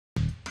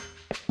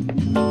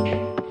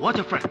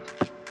Waterfront,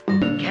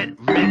 get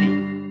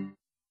ready.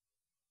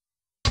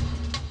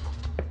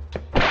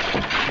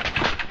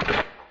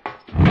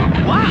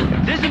 Wow,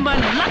 this is my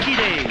lucky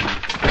day.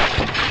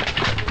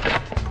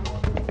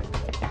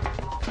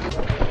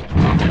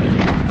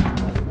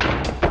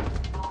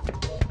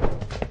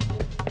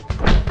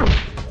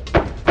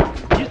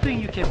 You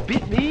think you can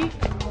beat me?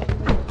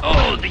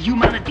 Oh, the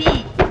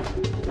humanity!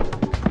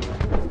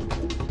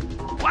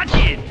 Watch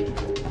it!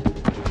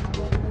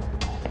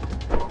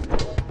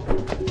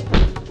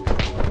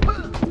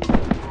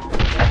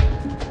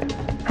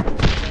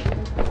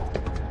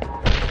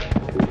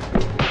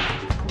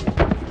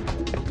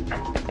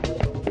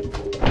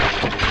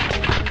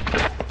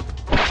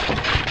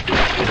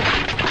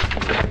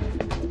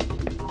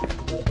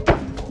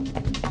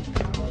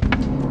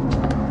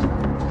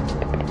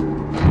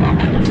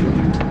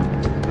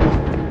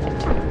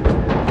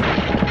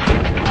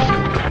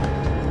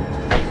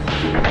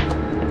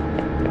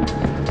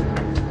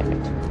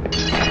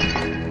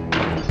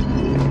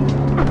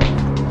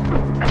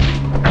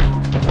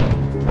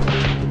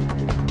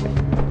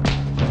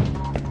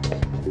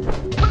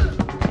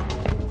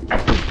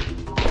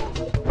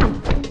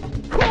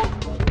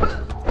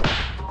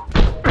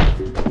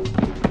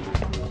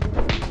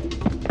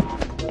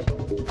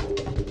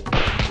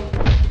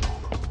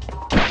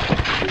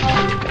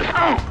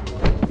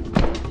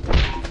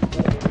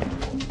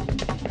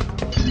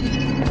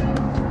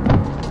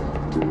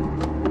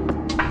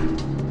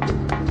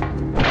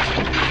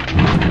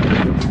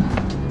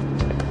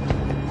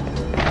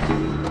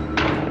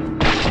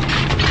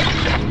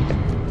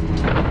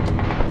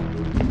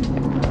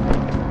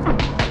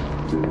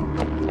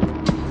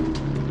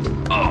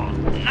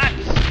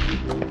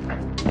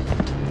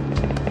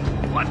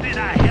 What did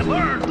I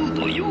ever do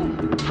to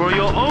you? For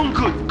your own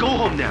good, go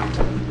home now.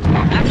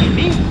 Lucky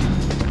me.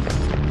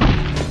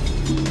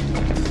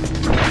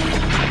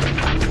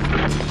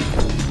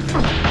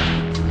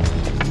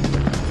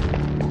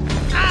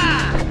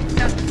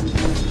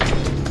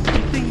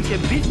 You think you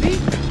can beat me?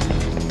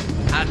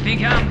 I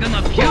think I'm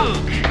gonna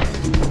puke.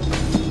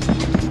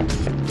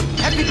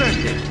 Happy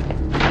birthday.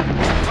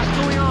 What's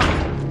going on?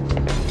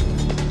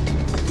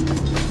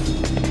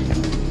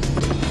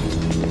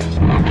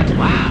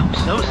 Wow,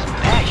 so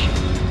special.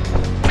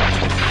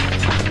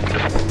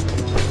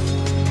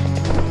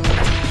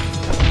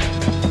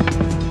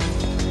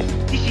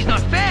 This is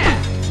not fair.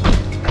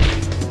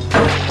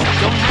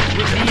 Don't mess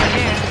with me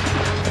again.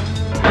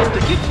 What's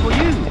the gift for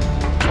you?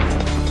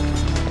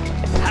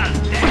 How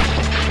dare you.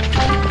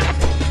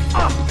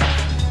 Oh.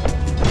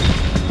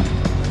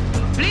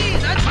 Please,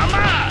 that's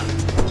Mama.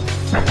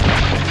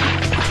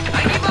 I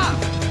give up.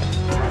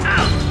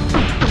 Ow.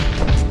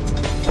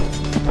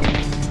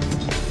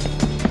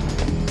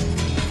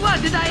 What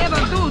did I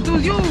ever do to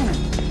you?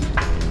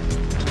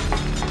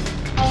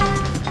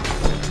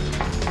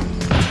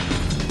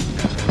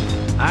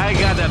 I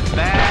got a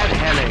bad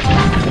headache.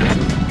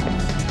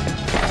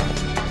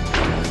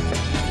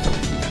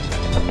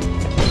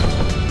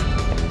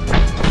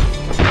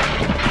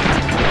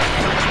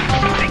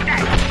 Take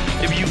that.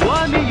 If you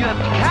want me, you have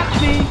to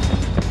catch me.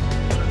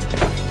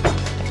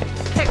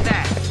 Take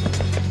that.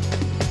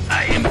 I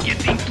am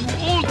getting too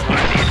old for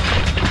this.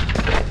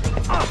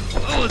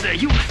 Oh, the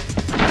human.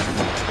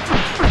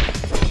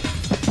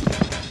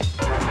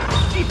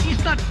 This is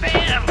not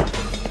fair.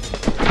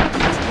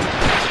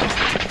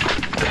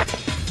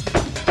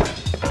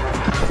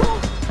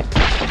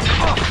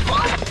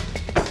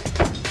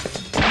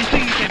 You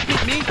think you can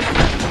beat me?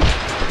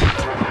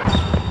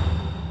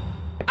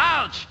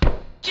 Ouch!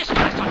 Just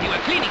when I thought you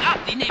were cleaning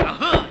up the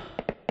neighborhood.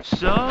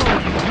 So,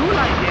 you do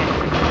like it.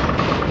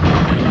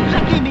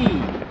 Lucky me.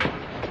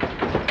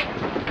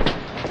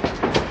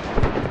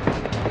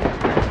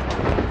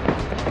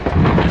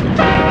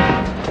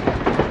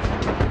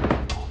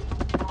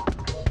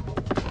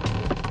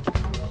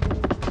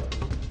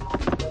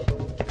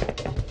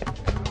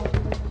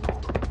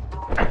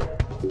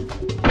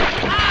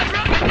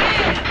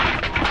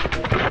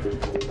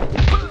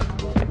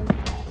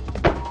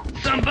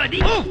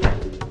 Somebody! Oh!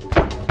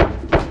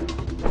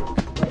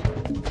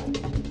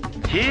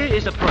 Here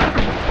is a prize.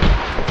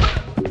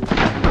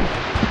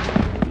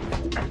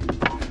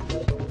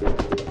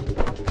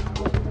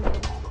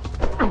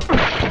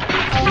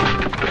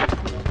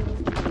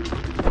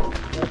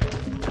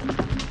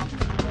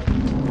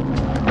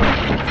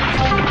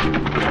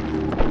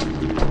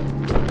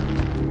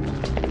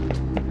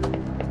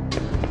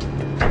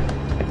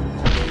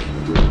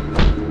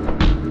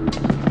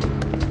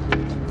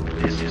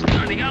 This is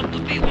turning out to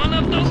be one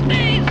of those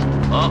days!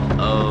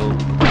 Uh-oh.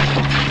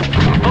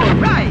 All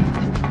right.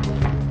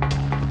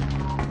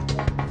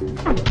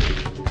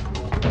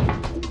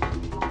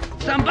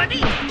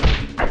 Somebody!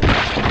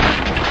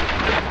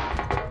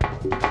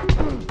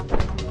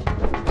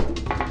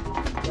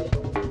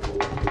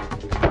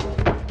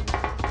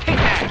 Take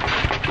that!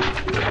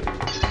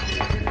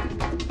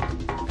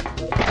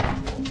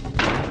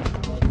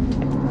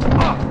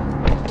 Oh.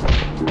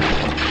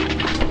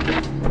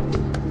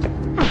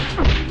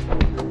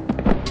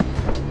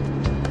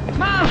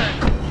 Marvin!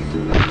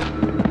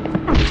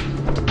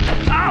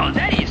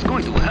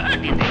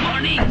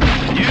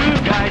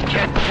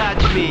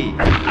 me.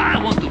 I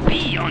want to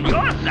be on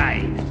your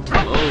side.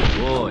 Oh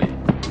boy.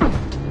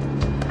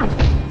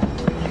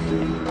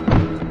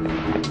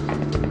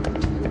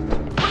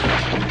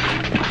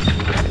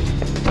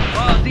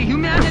 For the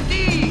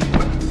humanity!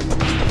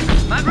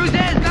 My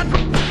bruises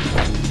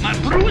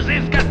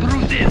got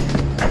bruises!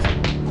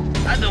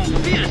 I don't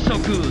feel so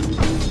good.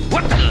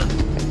 What the?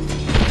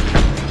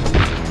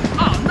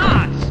 Oh,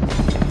 nuts!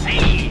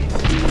 Hey!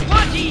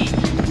 Watchy!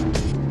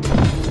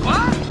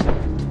 What?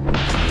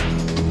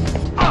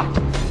 Oh!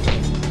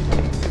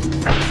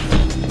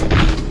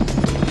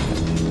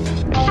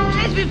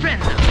 Let's be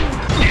friends now.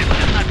 This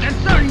does not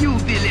concern you,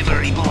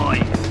 delivery boy.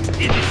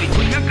 This is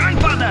between your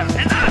grandfather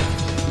and us.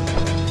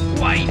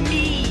 Why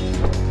me?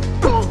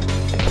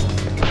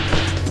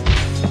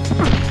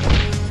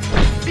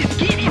 This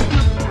kid is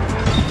good.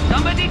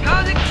 Somebody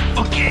call it?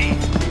 Okay.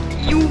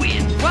 You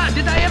win. What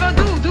did I ever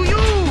do to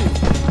you?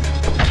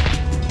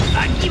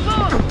 I give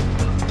up.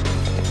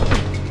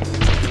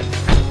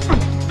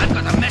 I've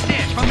got a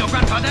message from your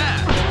grandfather.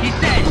 He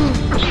says,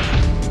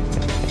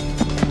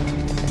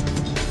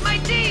 my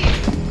team.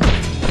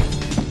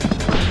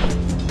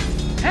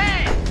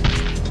 Hey!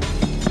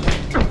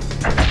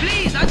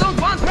 Please, I don't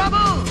want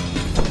trouble.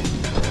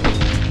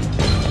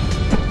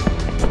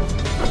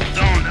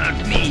 Don't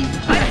hurt me.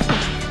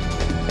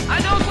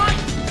 I don't want...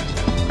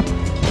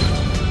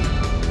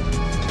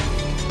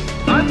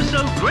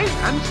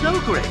 I'm so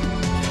great.